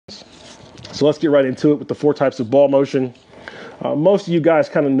So let's get right into it with the 4 types of ball motion. Most of you guys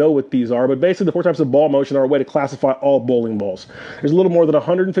kind of know what these are, but basically the 4 types of ball motion are a way to classify all bowling balls. There's a little more than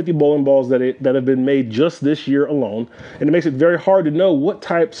 150 bowling balls that have been made just this year alone, and it makes it very hard to know what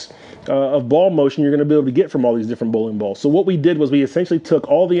types of ball motion you're going to be able to get from all these different bowling balls. So what we did was we essentially took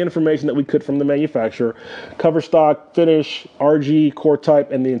all the information that we could from the manufacturer, cover stock, finish, RG, core type,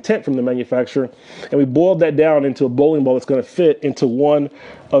 and the intent from the manufacturer, and we boiled that down into a bowling ball that's going to fit into one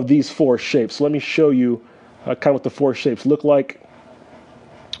of these 4 shapes. So let me show you kind of what the 4 shapes look like.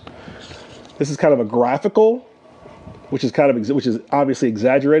 This is kind of a graphical, which is obviously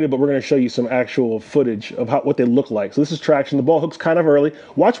exaggerated, but we're going to show you some actual footage of what they look like. So this is traction. The ball hooks kind of early.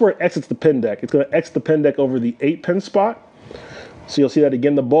 Watch where it exits the pin deck. It's going to exit the pin deck over the 8-pin spot. So you'll see that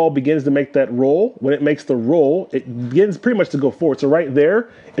again. The ball begins to make that roll. When it makes the roll, it begins pretty much to go forward. So right there,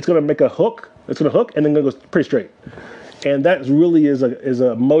 it's going to make a hook. It's going to hook and then going to go pretty straight. And that really is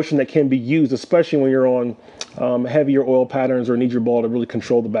a motion that can be used, especially when you're on heavier oil patterns or need your ball to really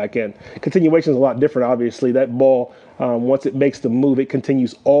control the back end. Continuation is a lot different, obviously. That ball, once it makes the move, it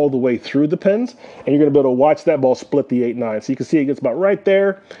continues all the way through the pins, and you're going to be able to watch that ball split the 8-9. So you can see it gets about right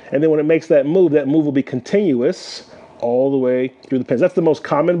there, and then when it makes that move will be continuous all the way through the pins. That's the most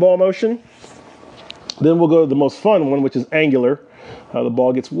common ball motion. Then we'll go to the most fun one, which is angular. The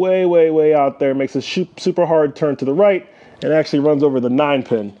ball gets way, way, way out there, makes a super hard turn to the right, and actually runs over the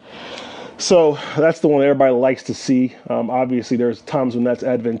 9-pin. So that's the one that everybody likes to see. Obviously, there's times when that's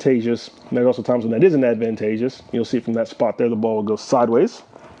advantageous, and there's also times when that isn't advantageous. You'll see from that spot there, the ball will go sideways.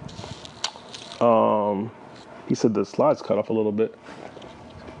 He said the slide's cut off a little bit.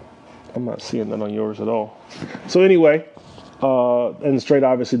 I'm not seeing that on yours at all. So anyway, and straight,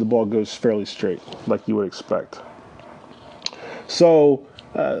 obviously, the ball goes fairly straight, like you would expect. So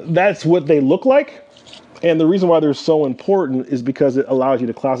that's what they look like. And the reason why they're so important is because it allows you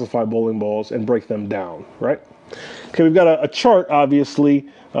to classify bowling balls and break them down, right? Okay, we've got a chart, obviously,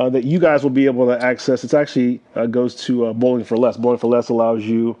 that you guys will be able to access. It actually goes to Bowling for Less. Bowling for Less allows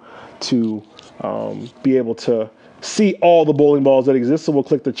you to be able to see all the bowling balls that exist. So we'll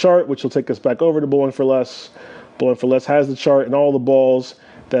click the chart, which will take us back over to Bowling for Less. Bowling for Less has the chart, and all the balls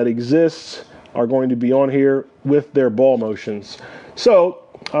that exist are going to be on here with their ball motions. So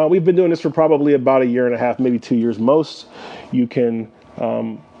we've been doing this for probably about 1.5 years, maybe 2 years most. You can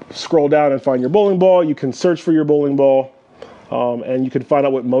scroll down and find your bowling ball. You can search for your bowling ball, and you can find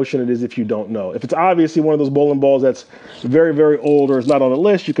out what motion it is if you don't know. If it's obviously one of those bowling balls that's very, very old or is not on the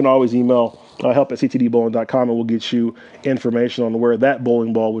list, you can always email help@ctdbowling.com, and we'll get you information on where that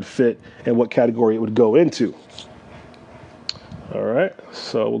bowling ball would fit and what category it would go into. All right,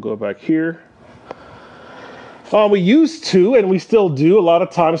 so we'll go back here. We used to, and we still do, a lot of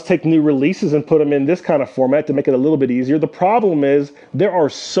times take new releases and put them in this kind of format to make it a little bit easier. The problem is there are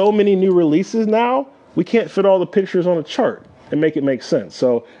so many new releases now, we can't fit all the pictures on a chart and make it make sense.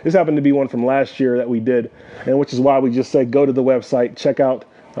 So this happened to be one from last year that we did, and which is why we just said go to the website, check out,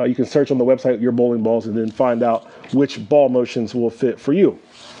 you can search on the website your bowling balls and then find out which ball motions will fit for you.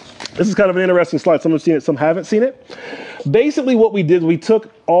 This is kind of an interesting slide. Some have seen it, some haven't seen it. Basically what we did, we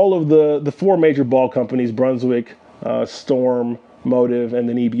took all of the 4 major ball companies, Brunswick, Storm, Motive, and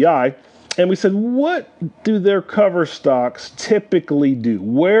then EBI, and we said, what do their cover stocks typically do?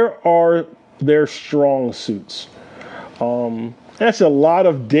 Where are their strong suits? That's a lot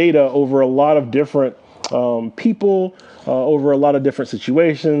of data over a lot of different people, over a lot of different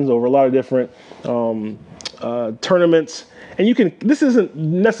situations, over a lot of different tournaments. And this isn't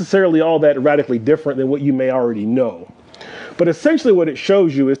necessarily all that radically different than what you may already know. But essentially what it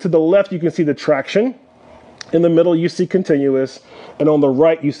shows you is to the left, you can see the traction. In the middle, you see continuous. And on the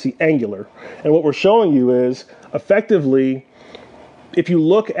right, you see angular. And what we're showing you is effectively, if you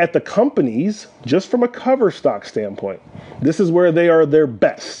look at the companies, just from a cover stock standpoint, this is where they are their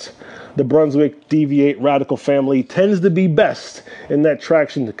best. The Brunswick Deviate Radical family tends to be best in that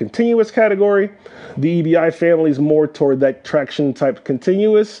traction to continuous category. The EBI family is more toward that traction type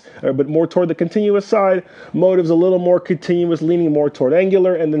continuous, but more toward the continuous side. Motive's a little more continuous, leaning more toward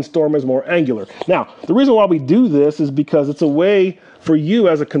angular, and then Storm is more angular. Now, the reason why we do this is because it's a way for you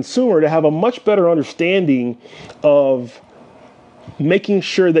as a consumer to have a much better understanding of making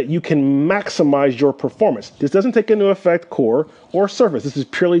sure that you can maximize your performance. This doesn't take into effect core or surface. This is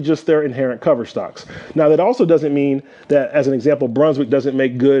purely just their inherent cover stocks. Now, that also doesn't mean that, as an example, Brunswick doesn't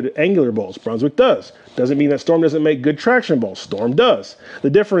make good angular balls. Brunswick does. Doesn't mean that Storm doesn't make good traction balls. Storm does. The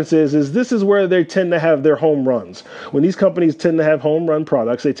difference is this is where they tend to have their home runs. When these companies tend to have home run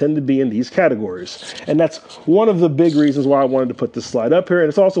products, they tend to be in these categories. And that's one of the big reasons why I wanted to put this slide up here. And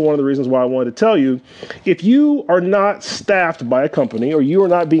it's also one of the reasons why I wanted to tell you, if you are not staffed by a company company, or you are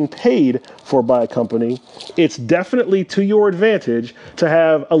not being paid for by a company, it's definitely to your advantage to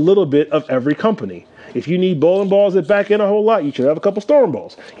have a little bit of every company. If you need bowling balls that back in a whole lot, you should have a couple Storm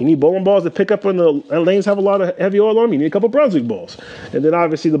balls. You need bowling balls that pick up when the lanes have a lot of heavy oil on them, you need a couple Brunswick balls. And then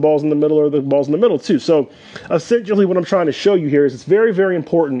obviously the balls in the middle are the balls in the middle too. So essentially what I'm trying to show you here is it's very, very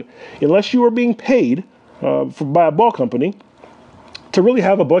important, unless you are being paid by a ball company, to really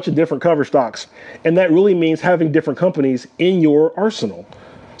have a bunch of different cover stocks. And that really means having different companies in your arsenal.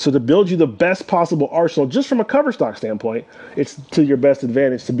 So to build you the best possible arsenal, just from a cover stock standpoint, it's to your best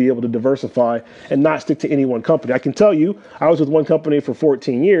advantage to be able to diversify and not stick to any one company. I can tell you, I was with one company for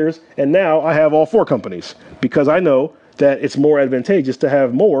 14 years, and now I have all 4 companies because I know that it's more advantageous to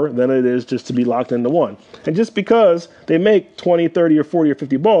have more than it is just to be locked into one. And just because they make 20, 30, or 40, or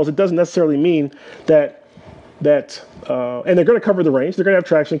 50 balls, it doesn't necessarily mean that and they're going to cover the range. They're going to have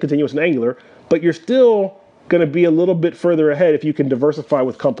traction, continuous, and angular, but you're still going to be a little bit further ahead if you can diversify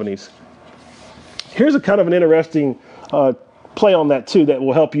with companies. Here's a kind of an interesting play on that too that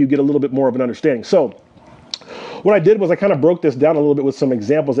will help you get a little bit more of an understanding. So what I did was I kind of broke this down a little bit with some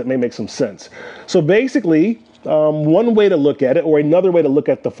examples that may make some sense. So basically, one way to look at it, or another way to look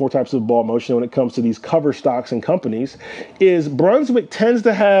at the 4 types of ball motion when it comes to these cover stocks and companies, is Brunswick tends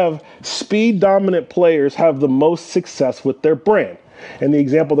to have speed dominant players have the most success with their brand. And the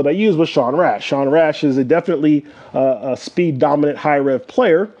example that I used was Sean Rash. Sean Rash is definitely a speed dominant high rev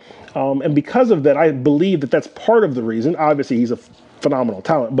player. And because of that, I believe that that's part of the reason. Obviously, he's a phenomenal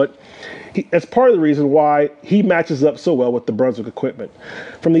talent, but that's part of the reason why he matches up so well with the Brunswick equipment.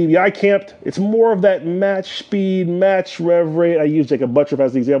 From the EBI camp, it's more of that match speed, match rev rate. I use Jacob Buttroff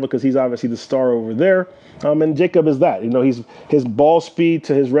as the example because he's obviously the star over there. And Jacob is that. His ball speed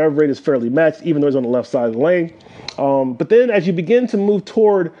to his rev rate is fairly matched, even though he's on the left side of the lane. But then as you begin to move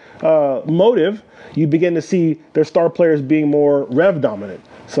toward Motive, you begin to see their star players being more rev dominant.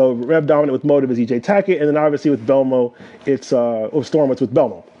 So rev dominant with Motive is EJ Tackett, and then obviously with Belmo, it's Storm, it's with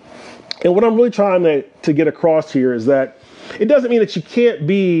Belmo. And what I'm really trying to get across here is that it doesn't mean that you can't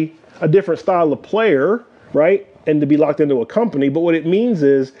be a different style of player, right, and to be locked into a company. But what it means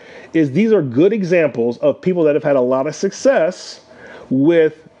is these are good examples of people that have had a lot of success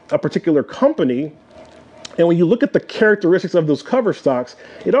with a particular company. And when you look at the characteristics of those cover stocks,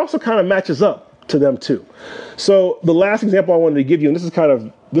 it also kind of matches up to them too. So the last example I wanted to give you, and this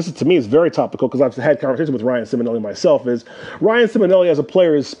is to me is very topical because I've had conversations with Ryan Simonelli myself, is Ryan Simonelli as a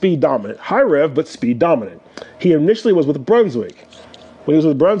player is speed dominant, high rev, but speed dominant. He initially was with Brunswick. When he was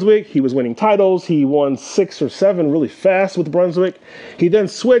with Brunswick, he was winning titles. He won 6 or 7 really fast with Brunswick. He then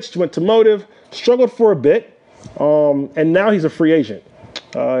switched, went to Motive, struggled for a bit, and now he's a free agent.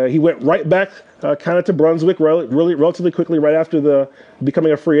 He went right back kind of to Brunswick relatively quickly right after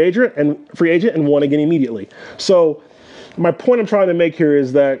becoming a free agent and won again immediately. So my point I'm trying to make here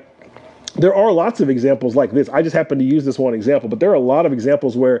is that there are lots of examples like this. I just happen to use this one example, but there are a lot of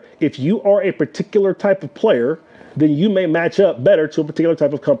examples where if you are a particular type of player, then you may match up better to a particular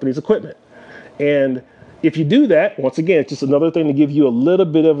type of company's equipment. And if you do that, once again, it's just another thing to give you a little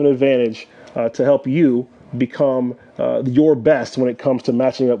bit of an advantage to help you become your best when it comes to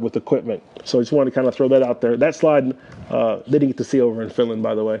matching up with equipment. So I just wanted to kind of throw that out there. That slide they didn't get to see over in Finland,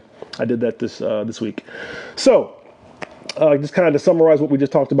 by the way. I did that this week. So just kind of to summarize what we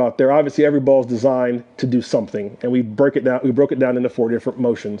just talked about there, obviously every ball is designed to do something, and we broke it down into 4 different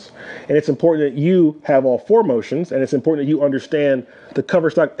motions. And it's important that you have all 4 motions, and it's important that you understand the cover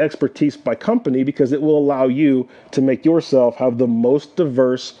stock expertise by company, because it will allow you to make yourself have the most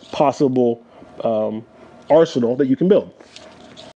diverse possible arsenal that you can build.